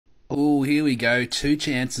Oh, here we go. Two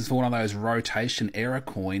chances for one of those rotation error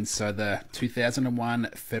coins. So the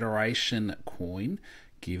 2001 Federation coin.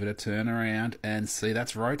 Give it a turn around and see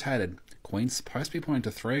that's rotated. Coin's supposed to be pointing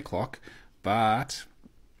to 3 o'clock, but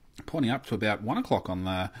pointing up to about 1 o'clock on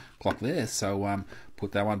the clock there. So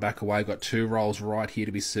put that one back away. Got 2 rolls right here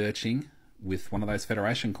to be searching with one of those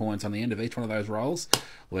Federation coins on the end of each one of those rolls.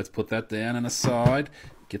 Let's put that down and aside.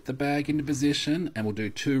 Get the bag into position, and we'll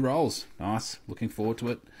do 2 rolls. Nice. Looking forward to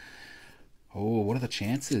it. Oh, what are the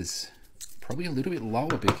chances? Probably a little bit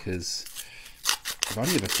lower because I've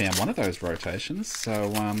only ever found one of those rotations.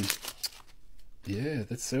 So, yeah,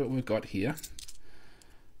 let's see what we've got here.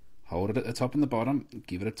 Hold it at the top and the bottom.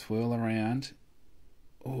 Give it a twirl around.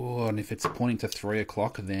 Oh, and if it's pointing to 3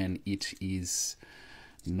 o'clock, then it is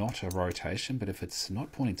not a rotation. But if it's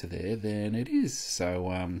not pointing to there, then it is.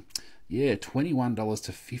 So, yeah, $21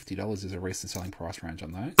 to $50 is a recent selling price range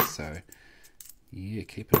on those. So, yeah,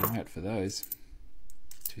 keep an eye out for those.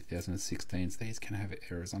 2016s, these can have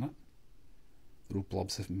errors on it. Little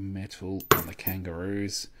blobs of metal on the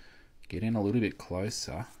kangaroos. Get in a little bit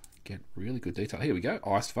closer. Get really good detail. Here we go.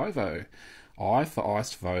 Iced Vovo. I for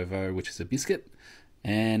Iced Vovo, which is a biscuit.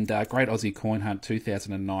 And Great Aussie Coin Hunt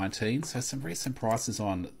 2019. So some recent prices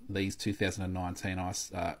on these 2019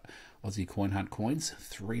 Aussie Coin Hunt coins.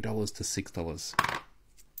 $3 to $6.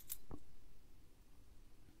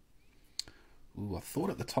 Ooh, I thought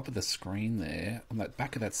at the top of the screen there, on that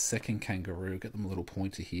back of that second kangaroo, get them a little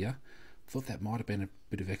pointer here. Thought that might have been a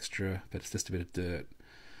bit of extra, but it's just a bit of dirt.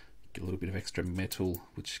 Get a little bit of extra metal,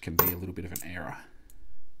 which can be a little bit of an error.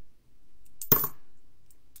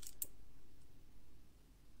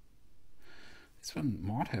 This one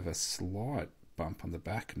might have a slight bump on the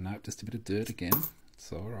back. Nope, just a bit of dirt again.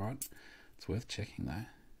 It's alright. It's worth checking though.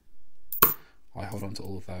 I hold on to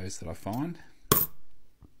all of those that I find.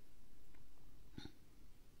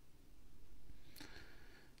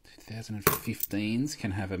 2015s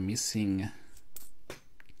can have a missing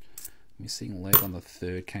leg on the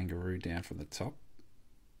third kangaroo down from the top.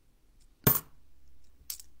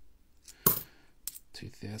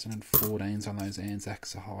 2014s on those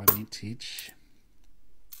Anzacs are high vintage.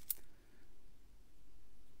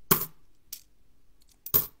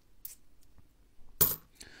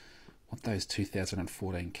 Want those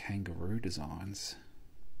 2014 kangaroo designs.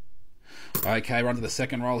 Okay, we're on to the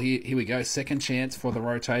second roll here. Here we go. Second chance for the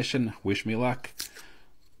rotation. Wish me luck.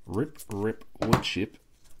 Rip, rip, wood chip.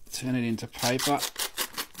 Turn it into paper.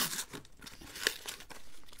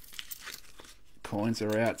 Coins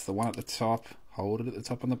are out. It's the one at the top. Hold it at the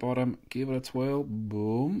top and the bottom. Give it a twirl.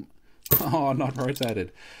 Boom. Oh, not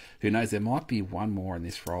rotated. Who knows? There might be one more in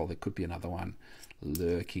this roll. There could be another one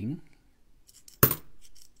lurking.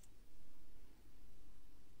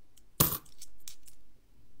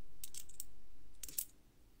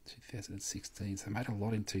 2016. So they made a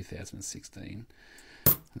lot in 2016,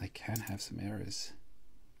 and they can have some errors.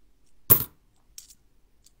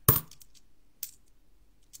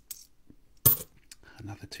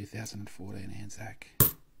 Another 2014 Anzac.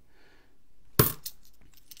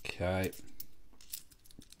 Okay.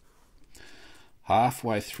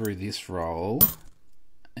 Halfway through this roll,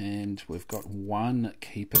 and we've got one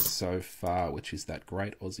keeper so far, which is that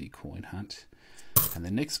Great Aussie Coin Hunt. And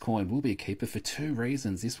the next coin will be a keeper for 2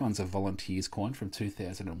 reasons. This one's a Volunteers coin from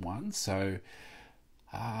 2001. So,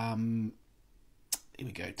 here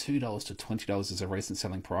we go. $2 to $20 is a recent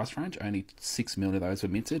selling price range. Only 6 million of those were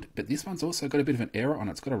minted. But this one's also got a bit of an error on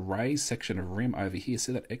it. It's got a raised section of rim over here.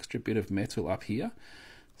 See that extra bit of metal up here?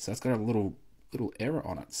 So it's got a little error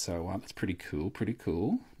on it. So that's pretty cool. Pretty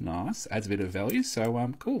cool. Nice. Adds a bit of value.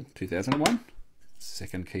 So cool. 2001.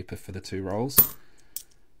 Second keeper for the 2 rolls.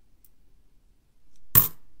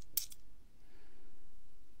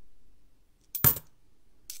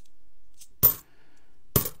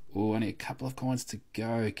 Oh, only a couple of coins to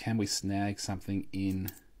go. Can we snag something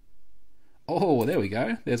in? Oh, there we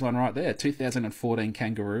go. There's one right there. 2014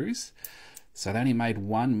 Kangaroos. So they only made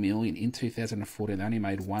 1 million in 2014. They only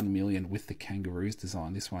made 1 million with the Kangaroos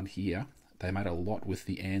design. This one here, they made a lot with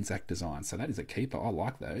the Anzac design. So that is a keeper. I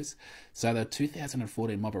like those. So the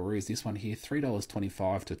 2014 Mobberoos, this one here,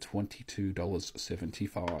 $3.25 to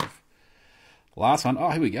 $22.75. Last one. Oh,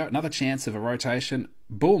 here we go. Another chance of a rotation.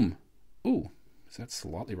 Boom. Ooh. Is that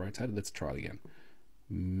slightly rotated? Let's try it again.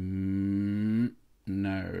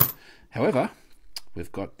 No. However,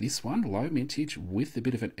 we've got this one, low mintage, with a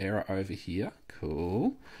bit of an error over here.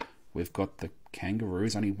 Cool. We've got the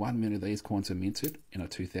Kangaroos. Only 1 million of these coins are minted in a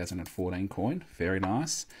 2014 coin. Very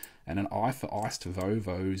nice. And an I for Iced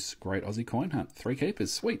Vovo's Great Aussie Coin Hunt. 3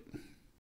 keepers. Sweet.